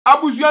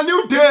Abusia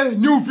new day,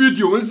 new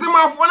video.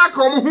 Nzema fona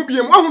come who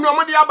be mo hu no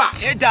mo de aba.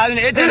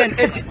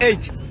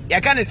 888. You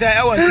can't say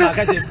I was my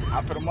cousin.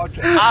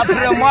 Apremoche.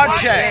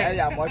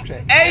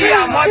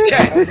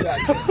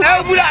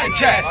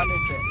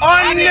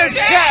 On the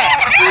chair.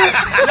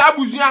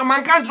 Abusia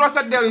man can't trust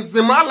the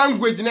Nzema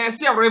language na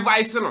say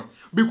revise no.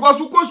 Because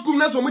we go school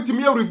na so me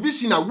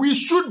revision, we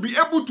should be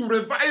able to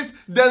revise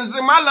the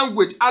Nzema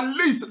language at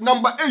least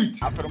number 8.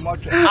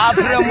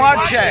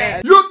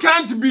 Apremoche. You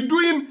can't be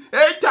doing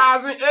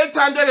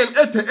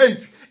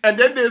 8,888 and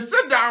then they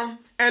sit down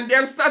and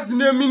then start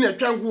naming a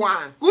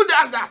one. Who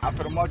does that?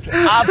 Apremoche.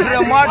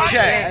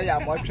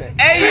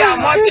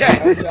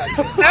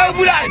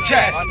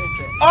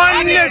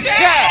 On the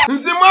chair.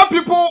 Nzema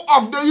people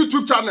of the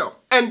YouTube channel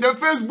and the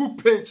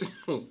Facebook page.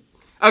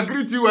 I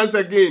greet you once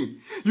again.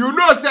 You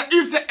know, sir,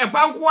 if say a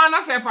bank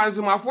one say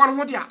Nzema phone,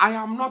 I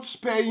am not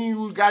sparing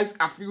you guys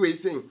a few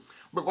ways saying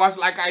because,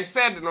 like I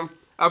said, you know,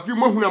 a few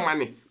more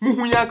money.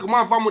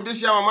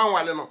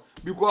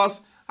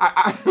 Because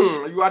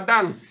you are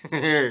done.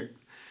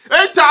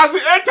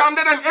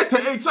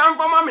 8,888 time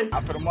for mommy.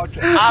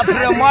 Apremoche.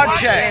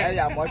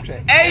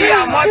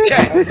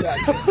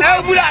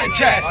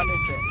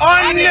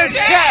 On the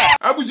chair.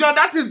 Abuja,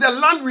 that is the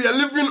land we are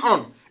living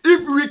on.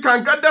 If we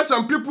can gather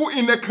some people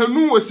in a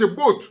canoe or a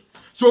boat,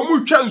 so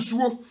we can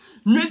so.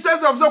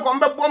 Mrs. of the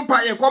combat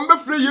bonfire,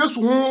 combat free years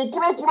who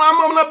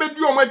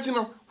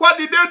what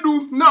did they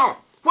do now?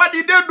 What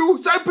did they do?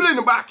 Say play in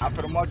the back.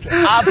 Apremoche.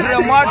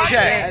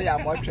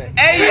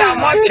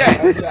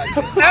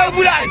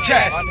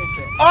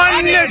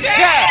 On the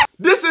chair.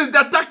 This is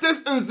the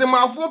tactics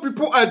Nzema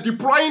people are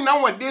deploying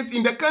nowadays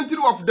in the country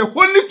of the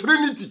Holy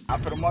Trinity.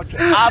 Apremoche.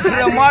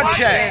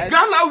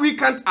 Ghana, we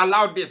can't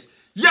allow this.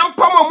 Young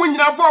Pama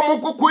Munina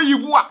for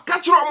Koyivua.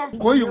 Catch him.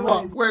 Wait.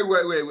 What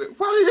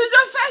did he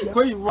just say?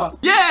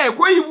 Yeah,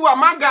 Koyivua,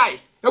 my guy.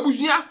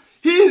 Abusia.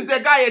 He is the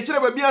guy a chere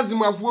baby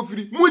Nzema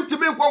free.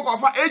 Muntime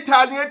kwa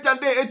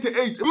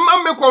 8,888.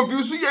 Mama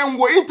confuse you and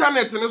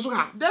internet and so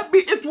ha. That be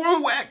it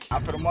won't work.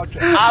 Apremoche.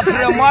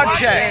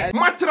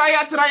 Try.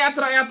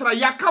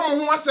 Ya come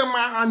who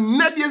asema and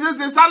net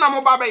is sana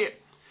mo babaye.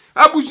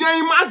 Abusia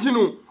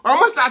imagine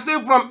almost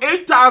started from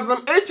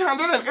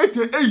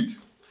 8,888.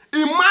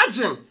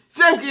 Imagine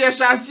think ye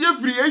shall see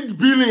free 8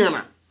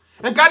 billion.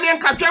 And Ghanaian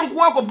captain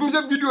kwa ko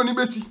pimse video ni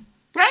besi.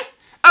 Eh?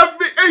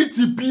 Every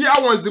 80 bia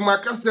Nzema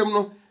kasem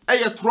no.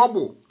 Eye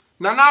trouble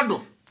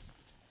nanado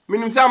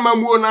minim say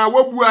amamuo na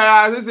wabu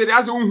a say dey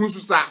ase unhu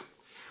susa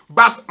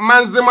but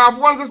Nzema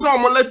fo nse say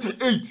omolete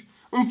 8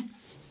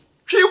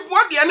 twifo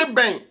de ne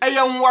ben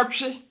eye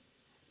nwotwe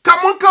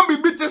come be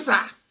bitesa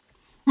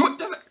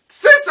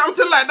say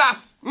something like that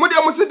mo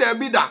dey mo say there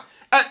be that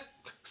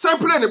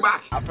simple in the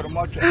back.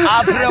 Apremoche.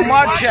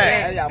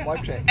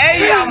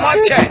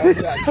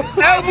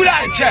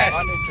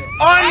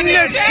 On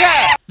the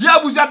chair. Yeah,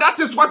 Buja, that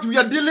is what we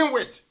are dealing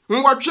with.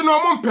 That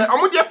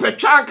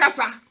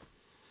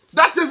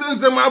is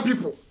Nzema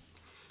people.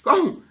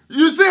 Oh,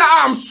 you see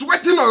how I'm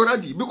sweating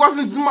already because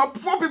Nzema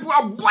 4 people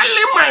are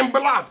boiling my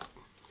blood.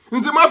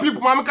 Nzema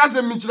people, mama ka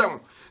say michram.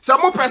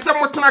 Some person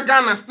mo tena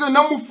Ghana still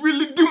na mo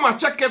feel di ma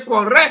check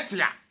correct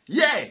ya.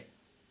 Yeah.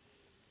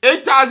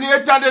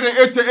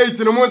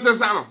 8,888 no mo say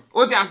sano.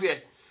 O ti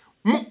ase.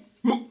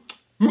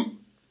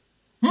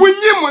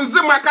 Munyi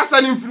Nzema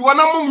kasa ni free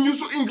wana mo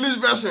use English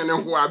version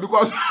enko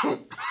because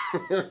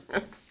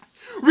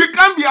we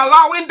can't be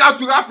allowing that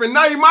to happen.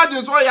 Now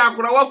imagine so ya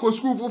kura work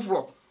school for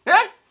floor.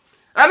 Eh?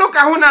 I look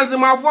at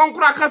Nzema phone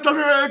kura ka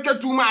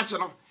too much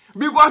no.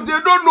 Because they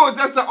don't know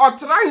that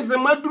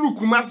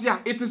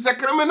it is a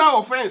criminal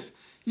offense.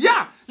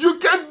 Yeah, you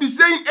can't be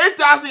saying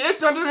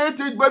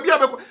 8,888 baby.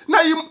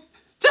 Now you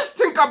just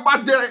think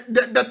about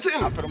the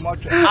thing.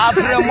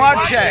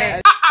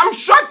 I'm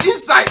shocked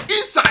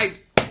inside.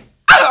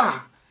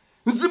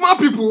 Nzema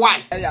people,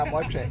 why? On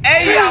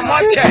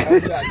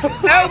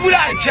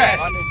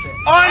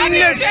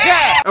the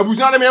chair.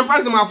 Abuja me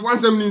fancy my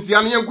fancy ninsi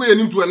anu yenko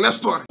yenim to a next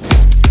story.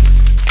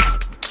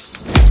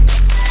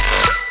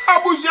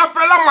 Abuja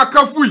fella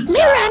makafui.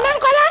 Mira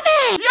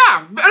nankolane.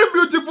 Yeah, very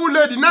beautiful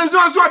lady.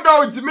 Nanzo so da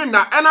with me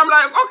na and I'm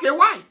like, okay,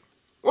 why?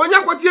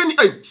 Onya kwatie ni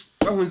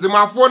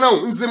Nzema phone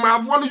now. Nzema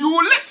phone, you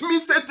will let me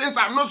say things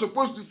I'm not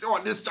supposed to say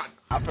on this channel.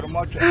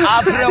 Apremoche.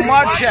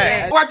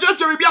 What just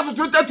to be able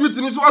to tweet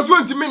me so as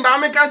want to mean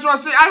that I can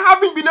say I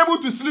haven't been able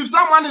to sleep.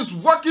 Someone is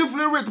working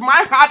free with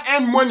my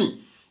hard-earned money.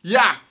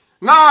 Yeah.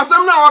 Now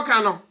some now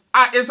kind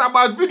it's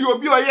about video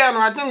be here no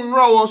I think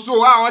no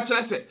so I watch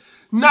say.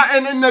 Na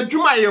and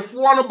juma ye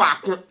fo no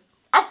back.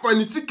 Afa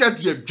ni sika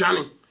de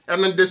adwane.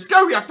 And the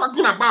scale we are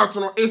talking about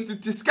no is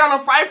the scale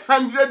of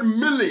 500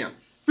 million,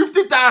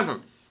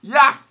 50,000.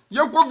 Yeah.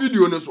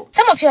 Video no so.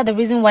 Some of you are the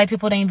reason why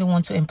people don't even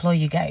want to employ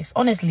you guys.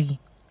 Honestly.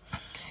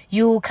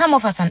 You come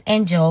off as an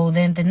angel,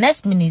 then the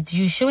next minute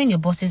you showing your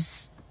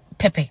bosses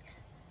pepe.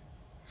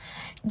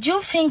 Do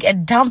you think a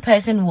dumb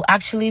person will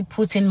actually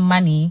put in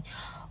money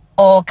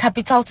or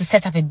capital to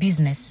set up a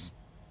business?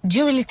 Do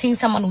you really think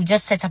someone will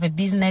just set up a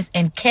business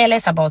and care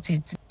less about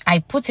it? I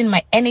put in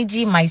my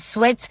energy, my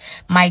sweat,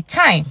 my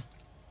time.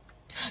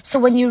 So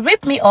when you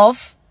rip me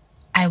off,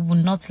 I will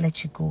not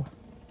let you go.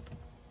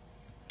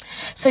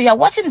 So you are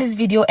watching this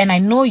video and I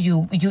know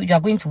you are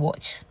going to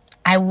watch.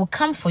 I will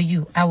come for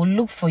you. I will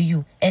look for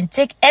you and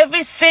take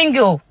every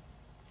single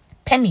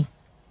penny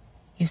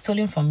you've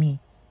stolen from me.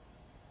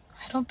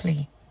 I don't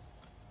play.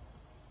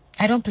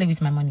 I don't play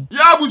with my money.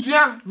 Yeah,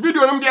 Busia,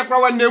 video number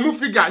one name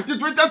figure. Until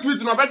Twitter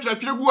tweet no better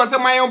say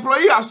my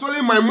employee has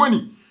stolen my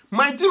money.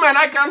 My team and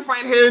I can't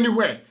find her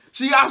anywhere.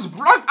 She has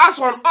blocked us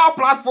on all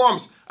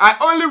platforms. I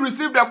only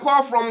received a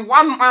call from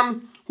one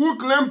man who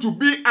claimed to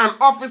be an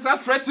officer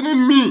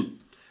threatening me.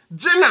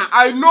 Jenna,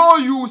 I know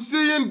you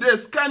seeing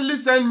this. Kindly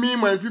send me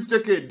my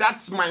 50K.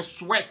 That's my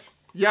sweat.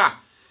 Yeah.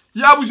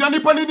 Yeah, was any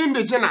punny in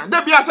the Jenna.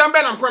 There be a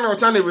sample I'm calling our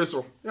channel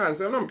whistle. Yeah, and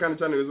so I'm kind of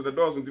channel whistle. The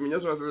doors into me.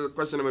 Just was a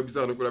question about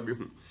bizarre. Could have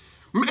been.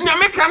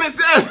 I can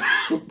say,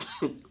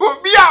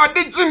 oh, be our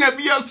Jenna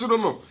be us to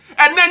know.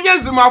 And then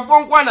yes, my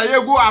phone one I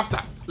go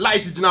after.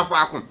 Light Jenna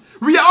Falcon.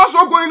 We are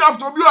also going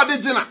after be our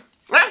Jenna.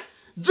 Eh?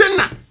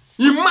 Jenna,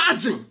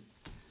 imagine.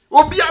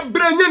 Obi a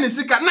brain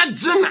sika na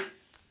Jenna.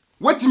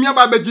 What me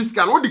about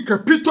Bejiscan? What the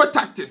capital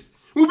tactics?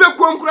 Ube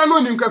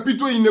kwamkura in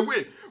capital in a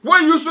way.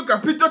 Why use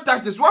capital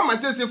tactics? What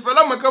must say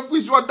fella makafu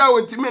is what down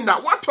with me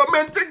now? What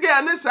torment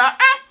again, sir?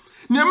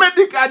 Let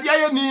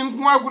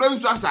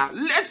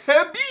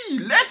her be.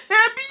 Let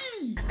her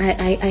be.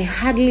 I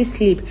hardly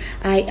sleep.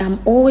 I am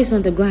always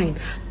on the grind.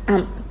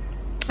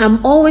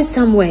 I'm always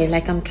somewhere.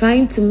 Like I'm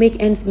trying to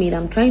make ends meet.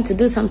 I'm trying to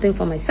do something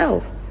for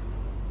myself.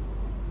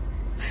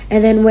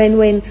 And then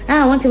when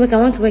I want to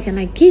work, and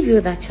I give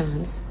you that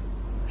chance,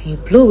 and you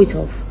blow it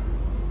off,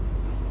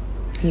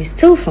 and you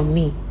steal from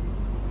me.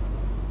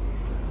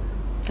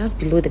 That's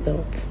below the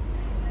belt.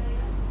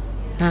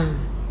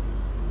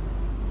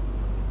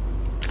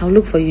 I'll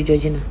look for you,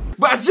 Georgina.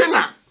 But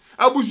Jenna,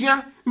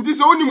 Abusia,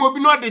 this only will be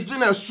not the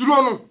Jenna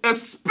Surono,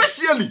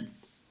 especially.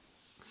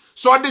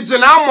 So the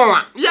Jenna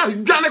Mama, yeah,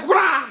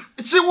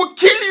 she will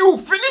kill you,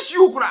 finish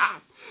you,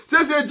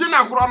 says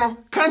Jenna Kurano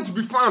can't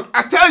be found.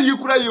 I tell you,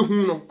 you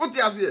what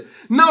you say.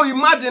 Now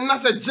imagine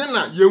that's a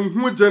Jenna,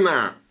 you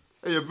Jenna,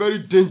 very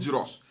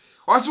dangerous.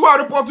 Also, I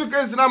report to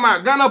case in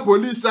Ghana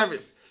Police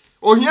Service.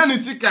 Oh, here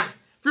is Sika.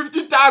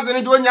 50,000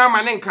 in Donya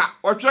Manenka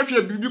or church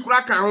Bibi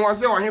Kraka who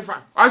was or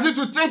Hefa. As it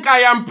to think I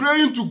am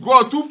praying to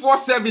God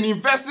 247,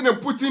 investing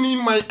and putting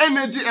in my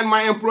energy and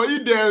my employee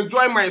they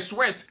enjoy my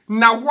sweat.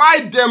 Now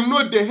why them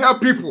not they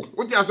help people?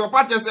 What is your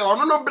party say? Oh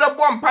no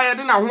brebo empire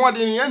then I want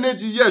in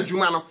energy year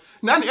Jumano.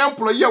 Now the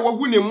employee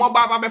who need more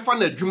baba fan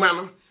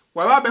Jumano.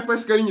 While I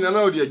first getting in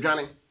another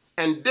journey.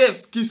 And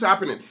this keeps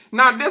happening.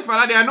 Now this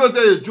fella I know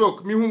say a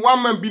joke. Me who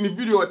one man be in the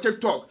video or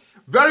TikTok.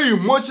 Very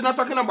emotional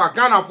talking about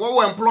Ghana for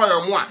our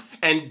employer more.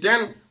 And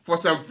then for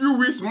some few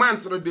weeks,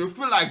 months, they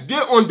feel like they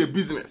own the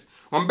business.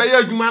 On by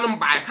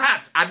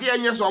heart,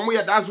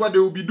 that's what they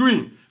will be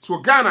doing. So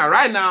Ghana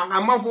right now,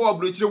 I'm not for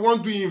they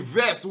want to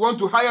invest, want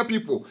to hire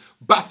people,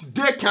 but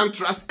they can't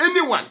trust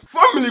anyone.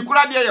 Family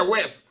could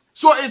west.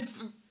 So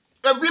it's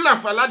a winner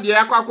for la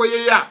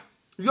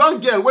young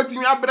girl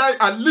waiting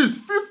at least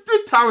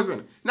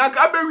 50,000. Now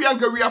we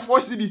are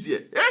 4 cities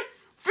here.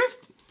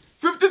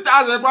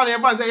 50,000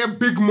 everyone say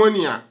big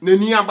money.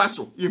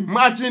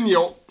 Imagine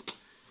your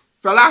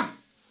fella,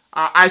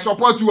 I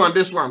support you on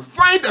this one.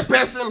 Find a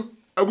person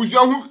who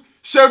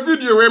share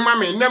video with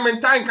mommy. Name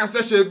time can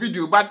say share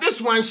video, but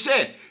this one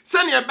share.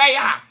 Send your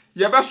buyer.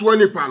 Your best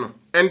one panel.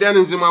 And then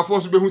Nzema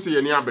force be who say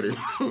any abri.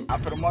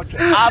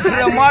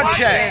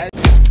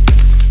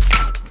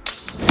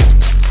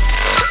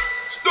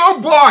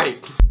 Stonebwoy.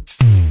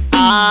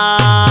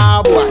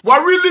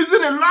 We're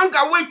releasing a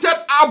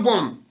long-awaited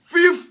album,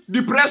 5th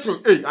Depression.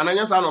 Hey, and I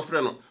just have no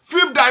friend.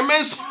 5th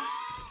Dimension.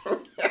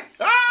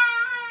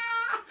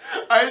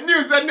 I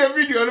knew send the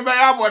video on my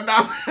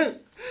Agradaa.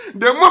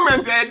 The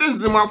moment I didn't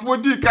see my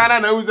 4D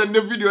can I was in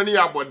the video on the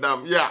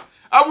Agradaa. Yeah.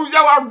 I was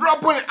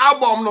dropping an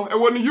album no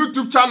on the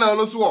YouTube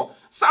channel as well.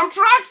 Some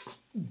tracks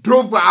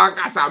dope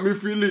I me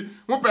feeling.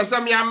 One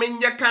person me I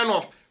mean kind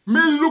of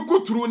me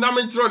look through na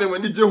me try them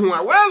when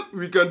the well,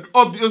 we can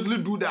obviously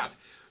do that.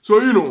 So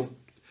you know,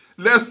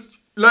 let's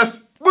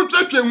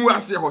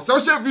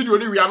social video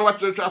we are not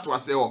try to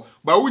say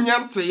but we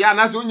nyam te ya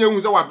na so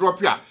nyahu say wa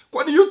drop ya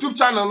ko the YouTube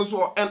channel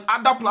so and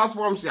other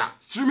platforms ya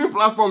streaming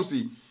platforms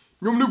yi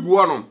nyum ni gu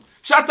on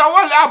SHATTA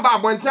wale aba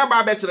abonten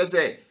ba be kire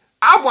say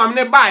album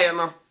ne bae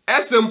no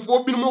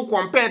SM4 bi no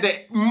compare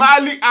the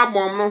Mali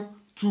album no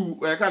to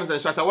can say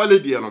SHATTA wale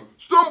die no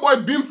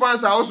Stonebwoy Beam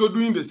fans are also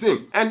doing the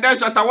same and then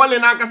SHATTA wale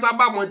na kasa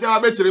ba abonten ba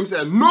be kire him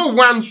say no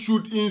one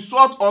should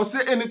insult or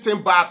say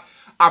anything bad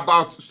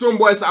about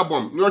Stonebwoy's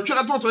album. You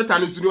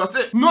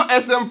say no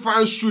SM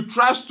fans should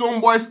trash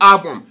Stonebwoy's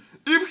album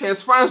if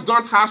his fans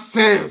don't have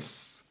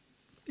sense.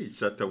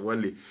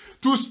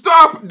 To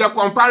stop the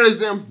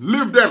comparison,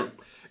 leave them.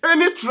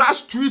 Any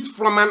trash tweet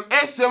from an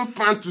SM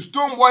fan to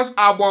Stonebwoy's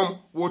album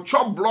will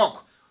chop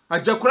block. A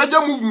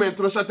Jakureja movement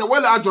to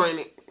SHATTA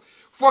joining.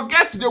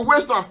 Forget the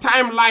waste of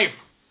time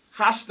life.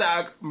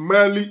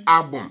 #Merely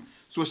album.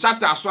 So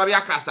SHATTA sorry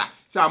akasa.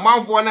 Say a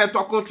man for one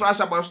talk trash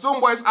about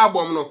Stonebwoy's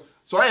album no.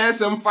 So I hear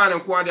some fan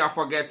and quality I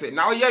forget it.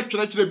 Now yeah,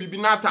 church bibi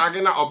na tag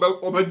na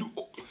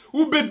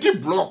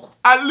obedi block.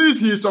 At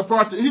least he is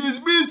supporting. He is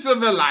being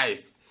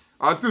civilized.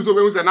 Until so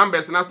when the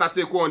numbers now start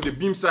take on the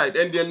beam side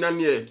and then none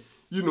here.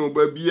 You know,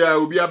 but be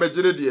a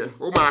better dear.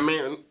 Oh my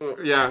man,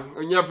 yeah,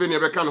 and you're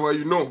feeling can where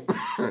you know.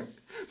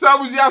 So I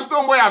was here,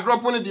 Stonebwoy, I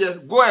drop on it there.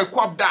 Go and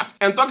cop that.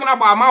 And talking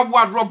about my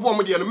what drop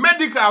on the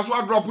medical as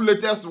well drop the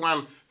latest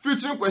one.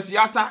 Featuring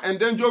SHATTA and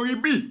then Joey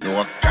B.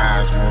 No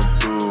guys more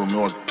do,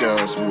 no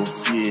girls more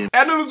fear.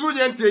 And then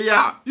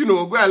you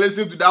know, go and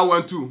listen to that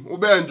one too.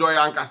 Ube enjoy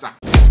Ankasa.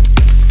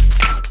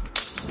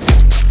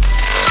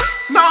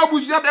 Now,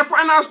 Busia, the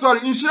final story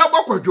in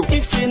Nhyiraba.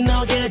 If you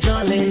know get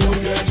jolly,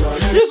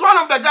 he's one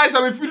of the guys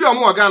I'm feeling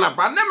more Ghana,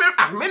 but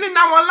many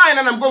now online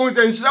and I'm going to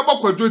say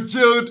Nhyiraba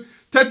jailed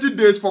 30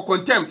 days for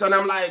contempt. And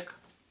I'm like,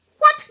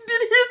 what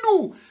did he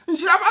do?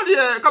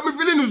 Nhyiraba come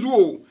feeling his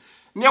woe.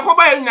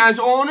 Nyakoba is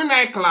own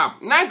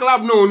nightclub.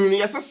 Nightclub no,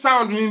 yes, a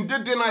sound in the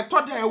dinner. I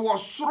thought I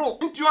was slow.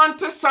 Into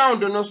anti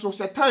sound and also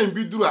set time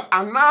be do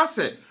and now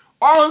say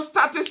all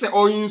started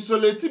or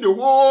insulated the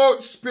whole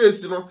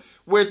space, you know,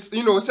 with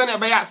send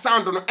a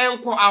sound on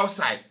encore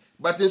outside.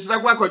 But in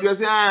Nhyiraba, you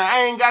say,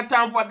 I ain't got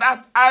time for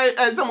that.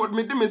 I somewhat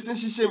made the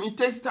message shame. It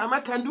takes time. I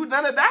can do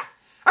none of that.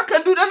 I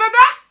can do none of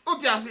that.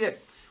 What you say?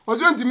 Was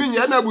going to mean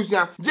Judge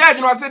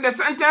said the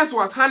sentence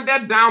was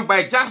handed down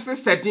by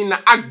Justice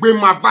Sedina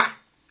Agbemava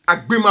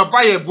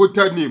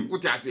voter name.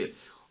 What I say?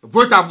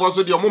 Voter for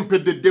so the mum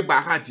paid the day by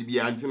heart to be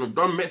and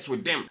don't mess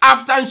with them.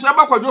 After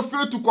Nhyiraba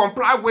failed to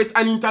comply with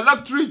an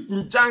interlocutory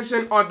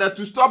injunction order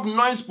to stop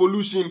noise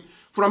pollution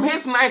from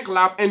his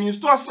nightclub and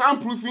install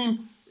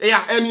soundproofing.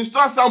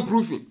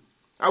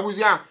 I was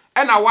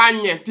and I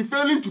 1 year to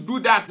failing to do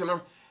that,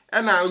 and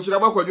now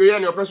Nhyiraba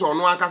and your person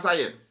no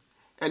ankasa.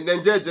 And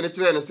then Judge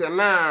and say,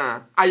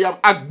 nah, I am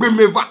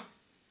Agbemava.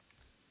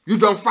 You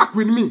don't fuck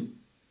with me,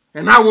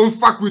 and I won't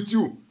fuck with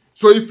you.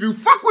 So if you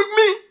fuck with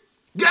me,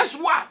 guess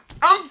what?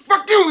 I'm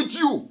fucking with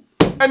you.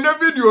 And the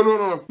video,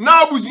 no.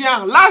 Now,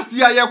 Buzia, last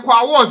year,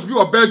 awards be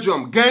of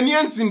Belgium.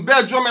 Ghanaians in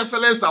Belgium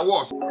Excellence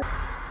Awards.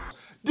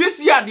 This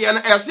year, the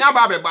Efia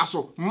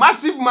Baso,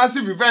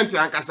 massive event in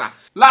Ankasa.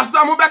 Last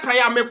time,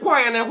 me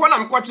quiet and when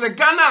I'm watching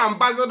Ghana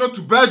ambassador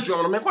to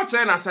Belgium, me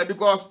watching I said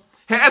because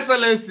Her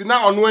Excellency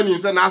now on when you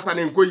say Nasa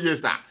and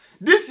Koyesa.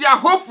 This year,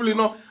 hopefully,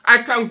 I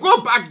can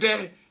go back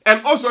there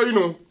and also,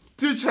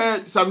 teach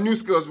her some new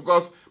skills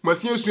because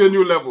machine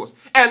new levels.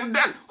 And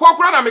then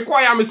Hokrana me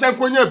kwaya me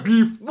senkonya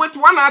beef with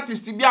one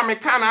artist to be a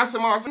mechanic.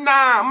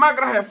 Nah,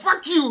 Magraheb,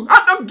 fuck you.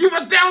 I don't give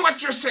a damn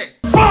what you say.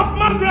 fuck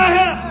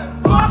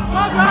Magraheb. Fuck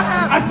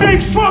Magraheb. I say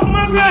fuck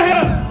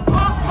Magraheb.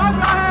 Fuck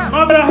Magraheb.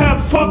 Magraheb,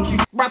 fuck you.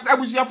 But I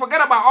wish you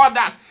forget about all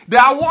that.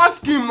 The award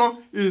scheme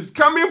is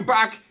coming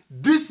back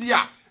this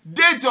year.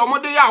 Date your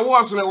mother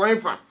awards on the way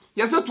from.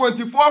 Yes,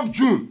 24th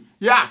June.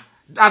 Yeah,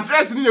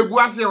 address in the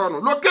Guasi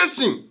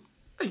location.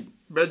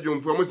 Belgium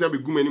for almost every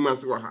good many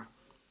months.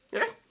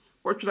 Yeah?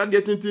 What should I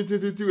get into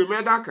with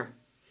Medaka?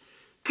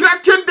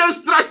 Cracking the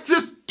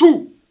structures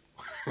too.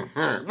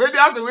 Where the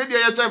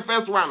other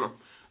first one?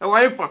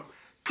 Away from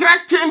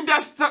cracking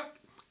the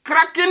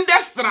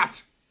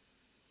strat.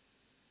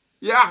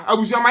 Yeah, I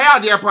was your my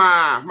idea,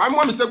 pa. My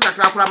mom is a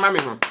crap, mammy.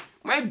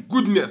 My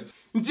goodness.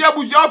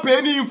 Until you pay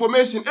any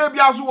information,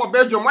 Ebiazu or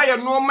Belgium, why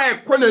no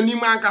man, Kona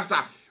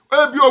Nimankasa,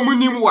 Ebio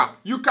Munimwa.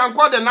 You can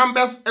call the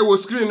numbers I will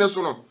screen this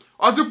one.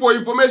 Also for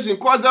information,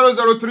 call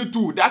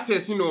 0032. That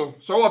is,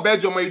 so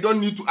Belgium, you don't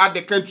need to add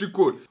the country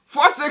code.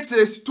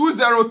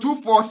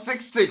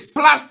 466-202466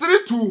 plus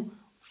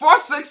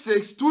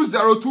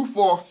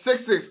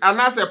 32-466-202466. And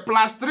that's a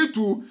plus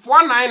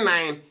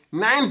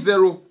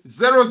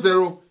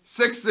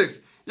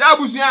 32-499-900066. Yeah,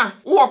 Busia,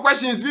 who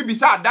questions be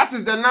beside? That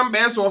is the number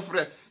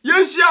of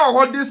yes, share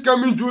what this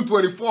coming June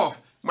 24th.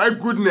 My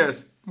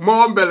goodness.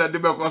 Mom Bella de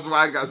because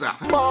Wangasa.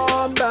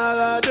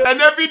 And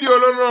the video,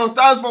 no.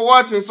 Thanks for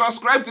watching.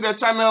 Subscribe to the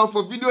channel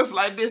for videos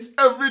like this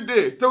every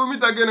day. Till we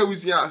meet again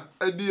with you.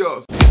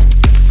 Adios.